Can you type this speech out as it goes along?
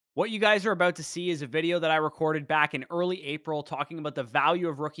What you guys are about to see is a video that I recorded back in early April talking about the value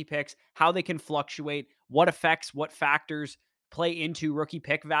of rookie picks, how they can fluctuate, what effects, what factors play into rookie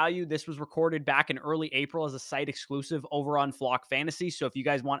pick value. This was recorded back in early April as a site exclusive over on Flock Fantasy. So if you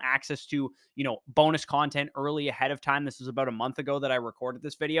guys want access to, bonus content early ahead of time, this was about a month ago that I recorded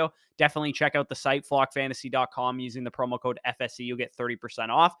this video. Definitely check out the site flockfantasy.com using the promo code FSE. You'll get 30%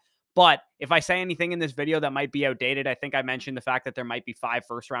 off. But if I say anything in this video that might be outdated, I think I mentioned the fact that there might be 5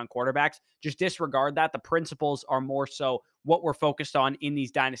 first-round quarterbacks. Just disregard that. The principles are more so what we're focused on in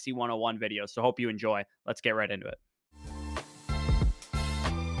these Dynasty 101 videos. So hope you enjoy. Let's get right into it.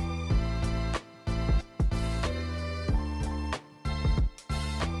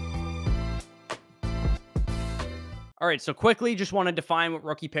 All right, so quickly, just want to define what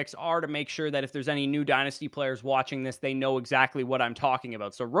rookie picks are to make sure that if there's any new Dynasty players watching this, they know exactly what I'm talking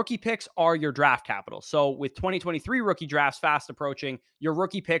about. So, rookie picks are your draft capital. So, with 2023 rookie drafts fast approaching, your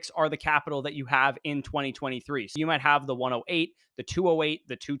rookie picks are the capital that you have in 2023. So, you might have the 108, the 208,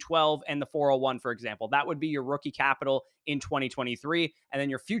 the 212, and the 401, for example. That would be your rookie capital in 2023. And then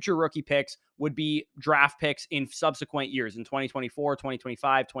your future rookie picks would be draft picks in subsequent years in 2024,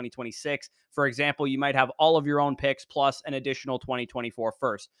 2025, 2026. For example, you might have all of your own picks plus an additional 2024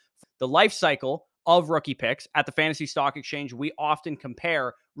 first. The life cycle of rookie picks at the Fantasy Stock Exchange, we often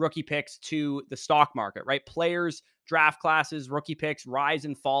compare rookie picks to the stock market, right? Players, draft classes, rookie picks rise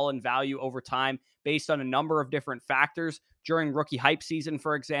and fall in value over time based on a number of different factors. During rookie hype season,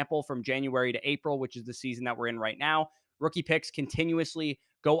 for example, from January to April, which is the season that we're in right now, rookie picks continuously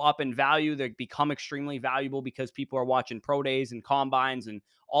go up in value. They become extremely valuable because people are watching pro days and combines and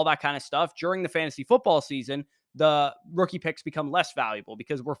all that kind of stuff. During the fantasy football season, the rookie picks become less valuable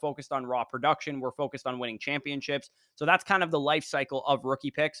because we're focused on raw production. We're focused on winning championships. So that's kind of the life cycle of rookie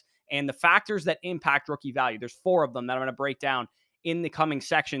picks and the factors that impact rookie value. There's 4 of them that I'm going to break down in the coming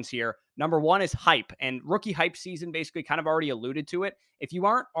sections here. Number 1 is hype, and rookie hype season basically kind of already alluded to it. If you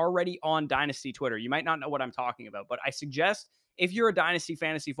aren't already on Dynasty Twitter, you might not know what I'm talking about, but I suggest if you're a Dynasty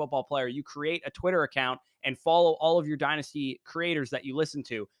fantasy football player, you create a Twitter account and follow all of your Dynasty creators that you listen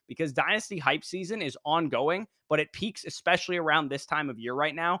to, because Dynasty hype season is ongoing, but it peaks especially around this time of year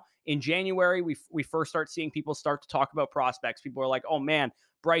right now. In January, we first start seeing people start to talk about prospects. People are like, oh man,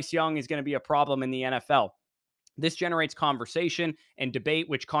 Bryce Young is going to be a problem in the NFL. This generates conversation and debate,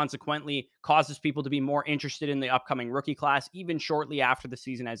 which consequently causes people to be more interested in the upcoming rookie class, even shortly after the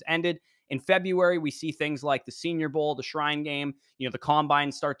season has ended. In February, we see things like the Senior Bowl, the Shrine Game, the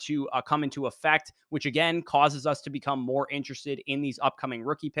combines start to come into effect, which again causes us to become more interested in these upcoming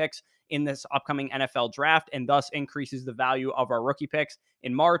rookie picks in this upcoming NFL draft, and thus increases the value of our rookie picks.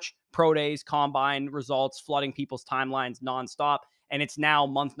 In March, pro days, combine results, flooding people's timelines nonstop. And it's now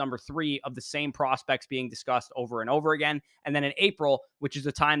month number 3 of the same prospects being discussed over and over again. And then in April, which is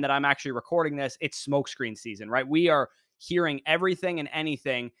the time that I'm actually recording this, it's smokescreen season, right? We are hearing everything and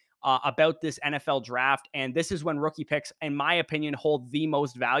anything about this NFL draft. And this is when rookie picks, in my opinion, hold the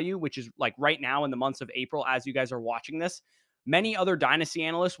most value, which is like right now in the months of April, as you guys are watching this. Many other dynasty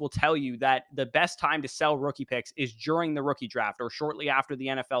analysts will tell you that the best time to sell rookie picks is during the rookie draft or shortly after the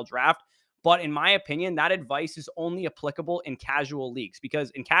NFL draft. But in my opinion, that advice is only applicable in casual leagues,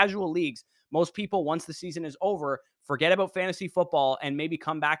 because in casual leagues, most people, once the season is over, forget about fantasy football and maybe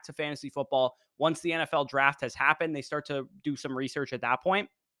come back to fantasy football once the NFL draft has happened. They start to do some research at that point,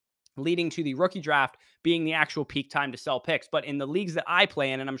 leading to the rookie draft being the actual peak time to sell picks. But in the leagues that I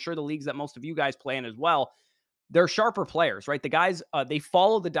play in, and I'm sure the leagues that most of you guys play in as well, they're sharper players, right? The guys, they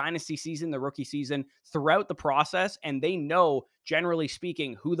follow the dynasty season, the rookie season throughout the process, and they know, generally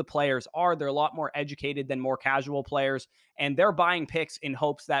speaking, who the players are. They're a lot more educated than more casual players, and they're buying picks in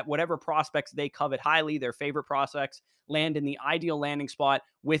hopes that whatever prospects they covet highly, their favorite prospects, land in the ideal landing spot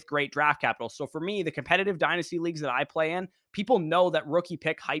with great draft capital. So for me, the competitive dynasty leagues that I play in, people know that rookie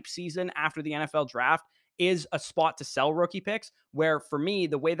pick hype season after the NFL draft is a spot to sell rookie picks, where for me,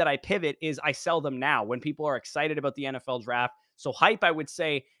 the way that I pivot is I sell them now when people are excited about the NFL draft. So hype, I would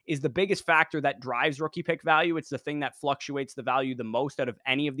say, is the biggest factor that drives rookie pick value. It's the thing that fluctuates the value the most out of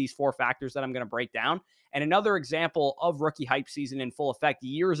any of these 4 factors that I'm going to break down. And another example of rookie hype season in full effect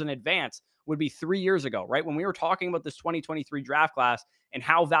years in advance would be 3 years ago, right? When we were talking about this 2023 draft class and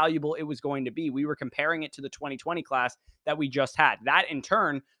how valuable it was going to be, we were comparing it to the 2020 class that we just had. That in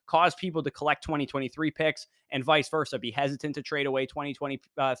turn caused people to collect 2023 picks and vice versa, be hesitant to trade away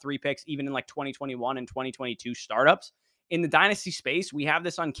 2023 picks, even in like 2021 and 2022 startups. In the dynasty space, we have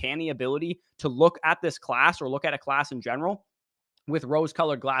this uncanny ability to look at this class or look at a class in general with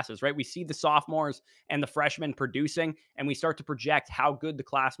rose-colored glasses, right? We see the sophomores and the freshmen producing, and we start to project how good the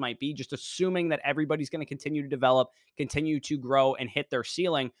class might be, just assuming that everybody's going to continue to develop, continue to grow, and hit their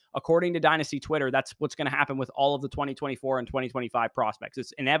ceiling. According to Dynasty Twitter, that's what's going to happen with all of the 2024 and 2025 prospects.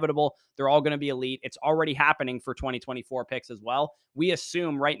 It's inevitable. They're all going to be elite. It's already happening for 2024 picks as well. We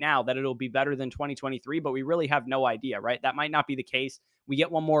assume right now that it'll be better than 2023, but we really have no idea, right? That might not be the case. We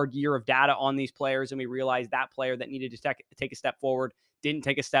get one more year of data on these players, and we realize that player that needed to take a step forward didn't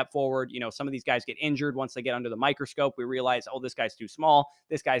take a step forward. You know, some of these guys get injured once they get under the microscope. We realize, oh, this guy's too small.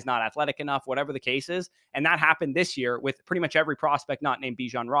 This guy's not athletic enough, whatever the case is. And that happened this year with pretty much every prospect not named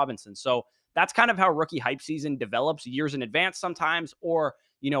Bijan Robinson. So that's kind of how rookie hype season develops, years in advance sometimes, or,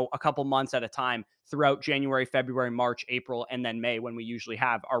 you know, a couple months at a time throughout January, February, March, April, and then May, when we usually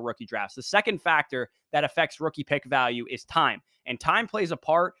have our rookie drafts. The second factor that affects rookie pick value is time. And time plays a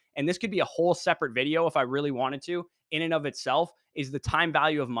part, and this could be a whole separate video if I really wanted to, in and of itself, is the time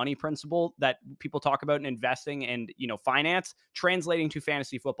value of money principle that people talk about in investing and, you know, finance, translating to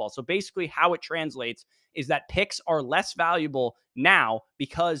fantasy football. So basically how it translates is that picks are less valuable now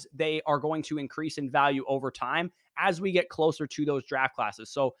because they are going to increase in value over time as we get closer to those draft classes.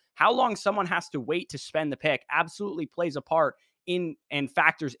 So how long someone has to wait to spend the pick absolutely plays a part in and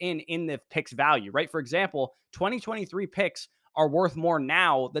factors in the picks value, right? For example, 2023 picks are worth more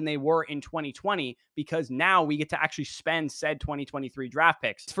now than they were in 2020 because now we get to actually spend said 2023 draft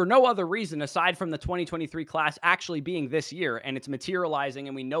picks for no other reason aside from the 2023 class actually being this year and it's materializing,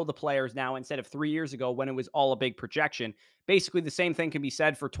 and we know the players now instead of 3 years ago when it was all a big projection. Basically, the same thing can be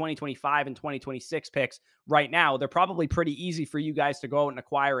said for 2025 and 2026 picks right now. They're probably pretty easy for you guys to go out and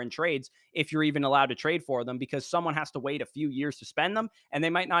acquire in trades if you're even allowed to trade for them, because someone has to wait a few years to spend them, and they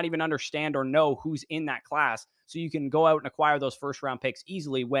might not even understand or know who's in that class. So you can go out and acquire those first round picks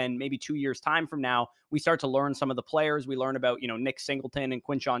easily when maybe 2 years time from now, we start to learn some of the players. We learn about, you know, Nick Singleton and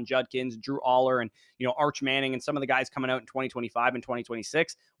Quinshon Judkins, Drew Aller, and, you know, Arch Manning, and some of the guys coming out in 2025 and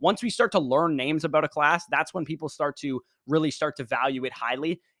 2026. Once we start to learn names about a class, that's when people really start to value it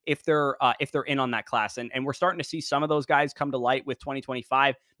highly if they're in on that class. And we're starting to see some of those guys come to light with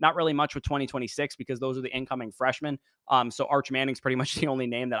 2025, not really much with 2026 because those are the incoming freshmen. So Arch Manning's pretty much the only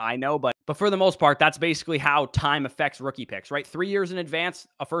name that I know, but for the most part, that's basically how time affects rookie picks, right? 3 years in advance,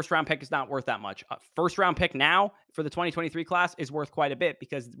 a first round pick is not worth that much. A first round pick now for the 2023 class is worth quite a bit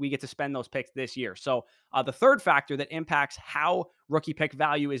because we get to spend those picks this year. So the third factor that impacts how rookie pick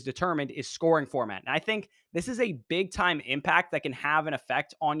value is determined is scoring format. And I think this is a big time impact that can have an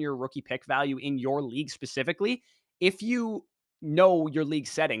effect on your rookie pick value in your league specifically if you know your league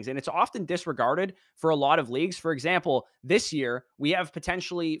settings. And it's often disregarded for a lot of leagues. For example, this year we have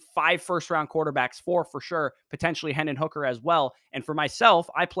potentially 5 first round quarterbacks, 4 for sure, potentially Hendon Hooker as well. And for myself,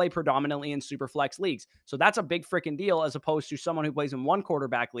 I play predominantly in super flex leagues. So that's a big freaking deal as opposed to someone who plays in one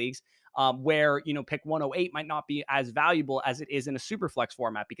quarterback leagues where, you know, pick 108 might not be as valuable as it is in a super flex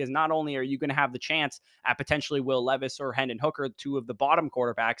format, because not only are you going to have the chance at potentially Will Levis or Hendon Hooker, 2 of the bottom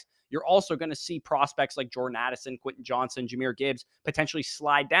quarterbacks, you're also going to see prospects like Jordan Addison, Quentin Johnson, Jahmyr Gibbs potentially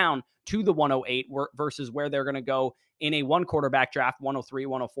slide down to the 108 versus where they're going to go in a one quarterback draft, 103,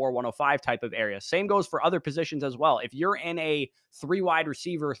 104, 105 type of area. Same goes for other positions as well. If you're in a 3 wide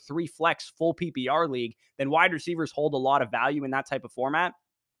receiver, 3 flex full PPR league, then wide receivers hold a lot of value in that type of format.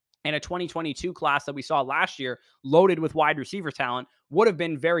 And a 2022 class that we saw last year loaded with wide receiver talent would have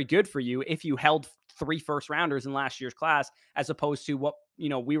been very good for you if you held 3 first rounders in last year's class, as opposed to what, you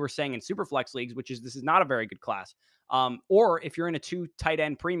know, we were saying in super flex leagues, which is this is not a very good class. Or if you're in a 2 tight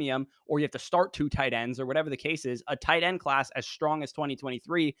end premium, or you have to start 2 tight ends, or whatever the case is, a tight end class as strong as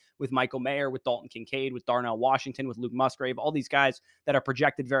 2023 with Michael Mayer, with Dalton Kincaid, with Darnell Washington, with Luke Musgrave, all these guys that are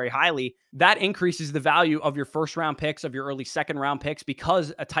projected very highly, that increases the value of your first round picks, of your early second round picks,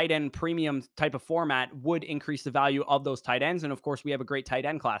 because a tight end premium type of format would increase the value of those tight ends. And of course, we have a great tight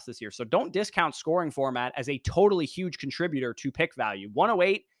end class this year. So don't discount scoring format as a totally huge contributor to pick value.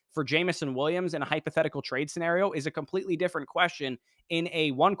 108 for Jamison Williams in a hypothetical trade scenario is a completely different question in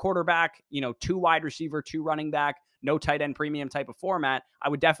a 1 quarterback, you know, 2 wide receiver, 2 running back, no tight end premium type of format. I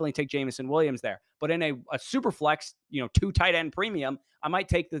would definitely take Jamison Williams there. But in a super flex, you know, 2 tight end premium, I might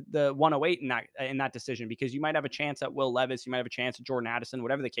take the 108 in that decision, because you might have a chance at Will Levis, you might have a chance at Jordan Addison,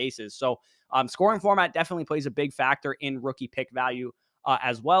 whatever the case is. So scoring format definitely plays a big factor in rookie pick value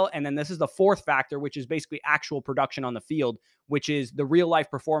as well. And then this is the fourth factor, which is basically actual production on the field, which is the real life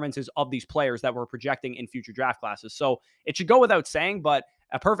performances of these players that we're projecting in future draft classes. So it should go without saying, but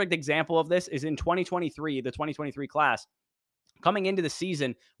a perfect example of this is in 2023, the 2023 class. Coming into the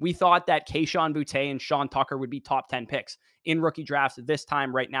season, we thought that Kayshon Boutte and Sean Tucker would be top 10 picks in rookie drafts this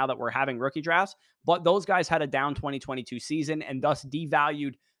time right now that we're having rookie drafts. But those guys had a down 2022 season and thus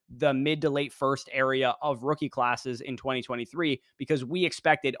devalued the mid to late first area of rookie classes in 2023 because we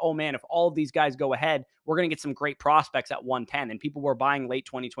expected, oh man, if all of these guys go ahead, we're going to get some great prospects at 110. And people were buying late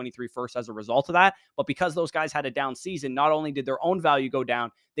 2023 first as a result of that. But because those guys had a down season, not only did their own value go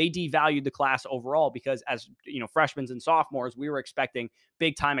down, they devalued the class overall because as freshmen and sophomores, we were expecting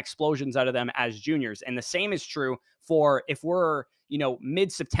big time explosions out of them as juniors. And the same is true for if we're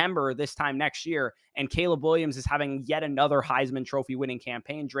mid-September this time next year, and Caleb Williams is having yet another Heisman Trophy winning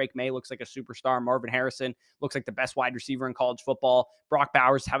campaign. Drake May looks like a superstar. Marvin Harrison looks like the best wide receiver in college football. Brock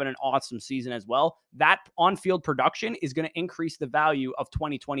Bowers having an awesome season as well. That on-field production is going to increase the value of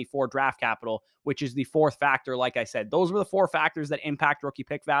 2024 draft capital, which is the fourth factor. Like I said, those were the four factors that impact rookie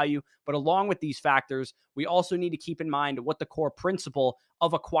pick value. But along with these factors, we also need to keep in mind what the core principle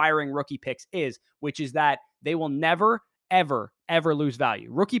of acquiring rookie picks is, which is that they will never, ever lose value.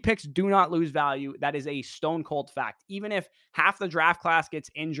 Rookie picks do not lose value. That is a stone cold fact. Even if half the draft class gets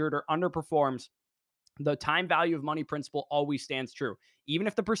injured or underperforms, the time value of money principle always stands true. Even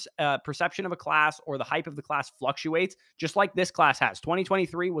if the perception of a class or the hype of the class fluctuates, just like this class has.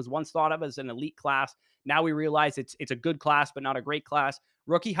 2023 was once thought of as an elite class. Now we realize it's a good class, but not a great class.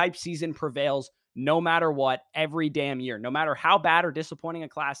 Rookie hype season prevails no matter what, every damn year. No matter how bad or disappointing a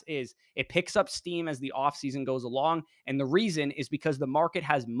class is, it picks up steam as the offseason goes along. And the reason is because the market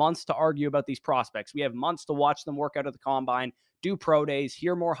has months to argue about these prospects. We have months to watch them work out of the combine, do pro days,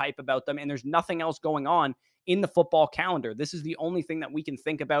 hear more hype about them, and there's nothing else going on in the football calendar. This is the only thing that we can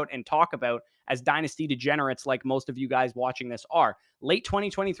think about and talk about as dynasty degenerates like most of you guys watching this are. Late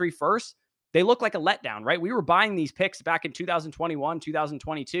 2023 first, they look like a letdown, right? We were buying these picks back in 2021,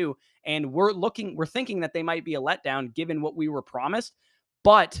 2022, and we're thinking that they might be a letdown given what we were promised,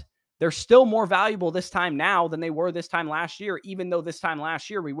 but they're still more valuable this time now than they were this time last year, even though this time last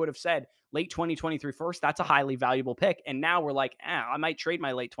year we would have said late 2023 first, that's a highly valuable pick. And now we're like, I might trade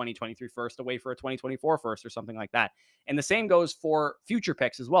my late 2023 first away for a 2024 first or something like that. And the same goes for future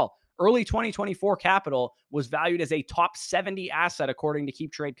picks as well. Early 2024 capital was valued as a top 70 asset according to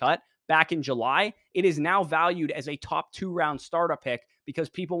Keep Trade Cut back in July. It is now valued as a top 2-round startup pick because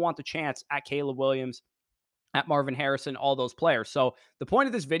people want the chance at Caleb Williams, at Marvin Harrison, all those players. So the point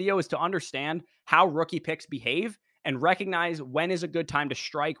of this video is to understand how rookie picks behave and recognize when is a good time to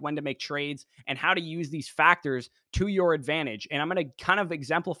strike, when to make trades, and how to use these factors to your advantage. And I'm going to kind of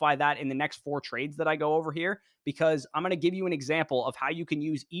exemplify that in the next 4 trades that I go over here, because I'm going to give you an example of how you can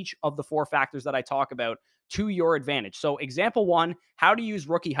use each of the 4 factors that I talk about to your advantage. So example 1, how to use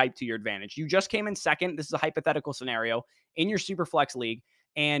rookie hype to your advantage. You just came in second. This is a hypothetical scenario in your Superflex league,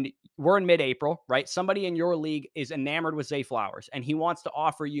 and we're in mid-April, right? Somebody in your league is enamored with Zay Flowers, and he wants to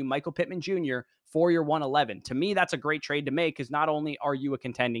offer you Michael Pittman Jr. for your 111. To me, that's a great trade to make because not only are you a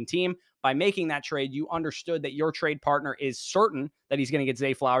contending team, by making that trade, you understood that your trade partner is certain that he's going to get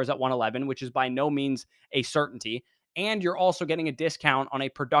Zay Flowers at 111, which is by no means a certainty. And you're also getting a discount on a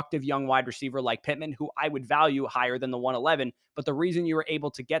productive young wide receiver like Pittman, who I would value higher than the 111. But the reason you were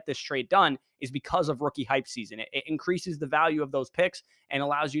able to get this trade done is because of rookie hype season. It increases the value of those picks and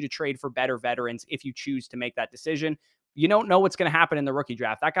allows you to trade for better veterans if you choose to make that decision. You don't know what's going to happen in the rookie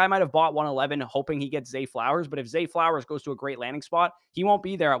draft. That guy might have bought 111 hoping he gets Zay Flowers, but if Zay Flowers goes to a great landing spot, he won't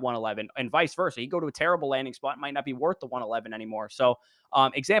be there at 111, and vice versa. He go to a terrible landing spot, might not be worth the 111 anymore. So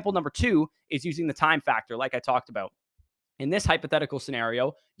example number 2 is using the time factor like I talked about. In this hypothetical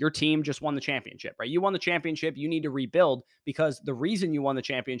scenario, your team just won the championship, right? You won the championship. You need to rebuild because the reason you won the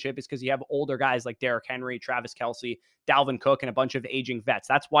championship is because you have older guys like Derrick Henry, Travis Kelce, Dalvin Cook, and a bunch of aging vets.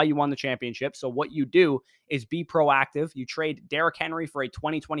 That's why you won the championship. So what you do is be proactive. You trade Derrick Henry for a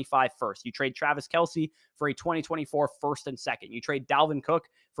 2025 first. You trade Travis Kelce for a 2024 first and second. You trade Dalvin Cook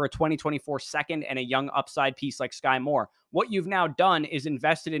for a 2024 second and a young upside piece like Sky Moore. What you've now done is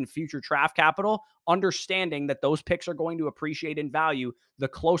invested in future draft capital, understanding that those picks are going to appreciate in value the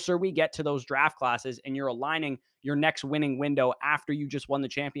closer we get to those draft classes, and you're aligning your next winning window after you just won the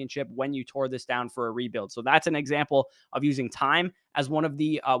championship when you tore this down for a rebuild. So that's an example of using time as one of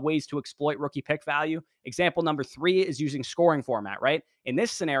the ways to exploit rookie pick value. Example number 3 is using scoring format, right? In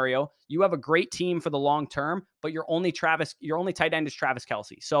this scenario, you have a great team for the long term, but your only tight end is Travis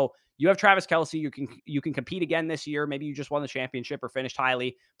Kelce. So you have Travis Kelce, you can compete again this year. Maybe you just won the championship or finished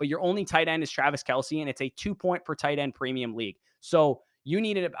highly, but your only tight end is Travis Kelce, and it's a 2-point per tight end premium league. So you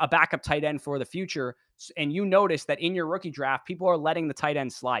needed a backup tight end for the future, and you notice that in your rookie draft, people are letting the tight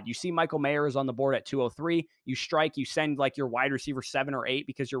end slide. You see Michael Mayer is on the board at 203. You strike, you send like your wide receiver 7 or 8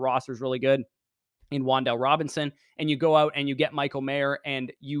 because your roster is really good. in Wandale Robinson, and you go out and you get Michael Mayer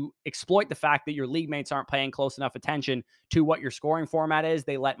and you exploit the fact that your league mates aren't paying close enough attention to what your scoring format is.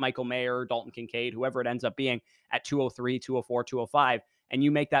 They let Michael Mayer, Dalton Kincaid, whoever it ends up being, at 203, 204, 205, and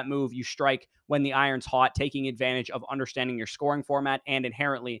you make that move. You strike when the iron's hot, taking advantage of understanding your scoring format and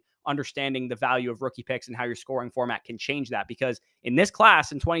inherently understanding the value of rookie picks and how your scoring format can change that. Because in this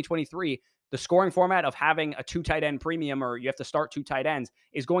class in 2023, the scoring format of having a 2 tight end premium, or you have to start 2 tight ends,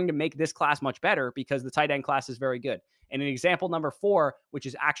 is going to make this class much better because the tight end class is very good. And in example number 4, which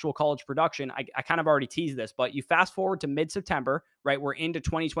is actual college production, I kind of already teased this, but you fast forward to mid-September, right? We're into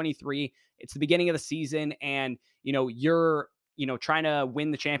 2023. It's the beginning of the season, and you're trying to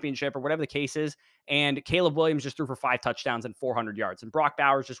win the championship or whatever the case is. And Caleb Williams just threw for 5 touchdowns and 400 yards. And Brock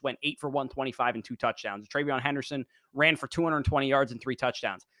Bowers just went 8 for 125 and 2 touchdowns. Travion Henderson ran for 220 yards and 3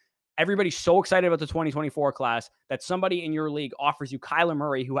 touchdowns. Everybody's so excited about the 2024 class that somebody in your league offers you Kyler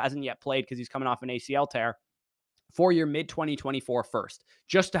Murray, who hasn't yet played because he's coming off an ACL tear, for your mid-2024 first,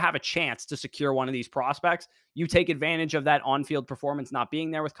 just to have a chance to secure one of these prospects. You take advantage of that on-field performance not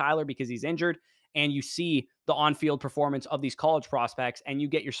being there with Kyler because he's injured, and you see the on-field performance of these college prospects, and you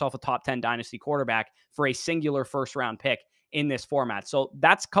get yourself a top 10 dynasty quarterback for a singular first-round pick in this format. So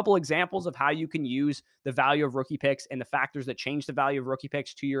that's a couple examples of how you can use the value of rookie picks and the factors that change the value of rookie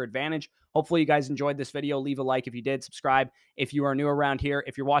picks to your advantage. Hopefully you guys enjoyed this video. Leave a like if you did. Subscribe if you are new around here.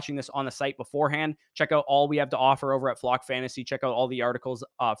 If you're watching this on the site beforehand, check out all we have to offer over at Flock Fantasy. Check out all the articles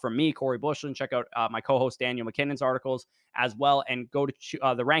from me, Corey Bushland. Check out my co-host Daniel McKinnon's articles as well, and go to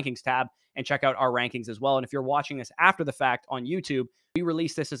the rankings tab and check out our rankings as well. And if you're watching this after the fact on YouTube, we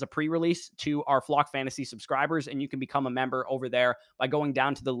release this as a pre-release to our Flock Fantasy subscribers, and you can become a member over there by going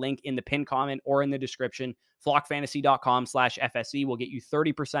down to the link in the pinned comment or in the description. Flockfantasy.com/FSE will get you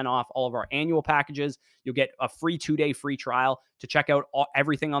 30% off all of our annual packages. You'll get a free 2-day free trial to check out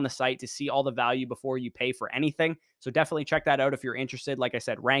everything on the site to see all the value before you pay for anything. So definitely check that out if you're interested. Like I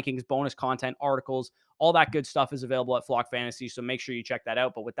said, rankings, bonus content, articles, all that good stuff is available at Flock Fantasy. So make sure you check that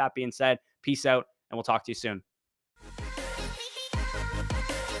out. But with that being said, peace out, and we'll talk to you soon.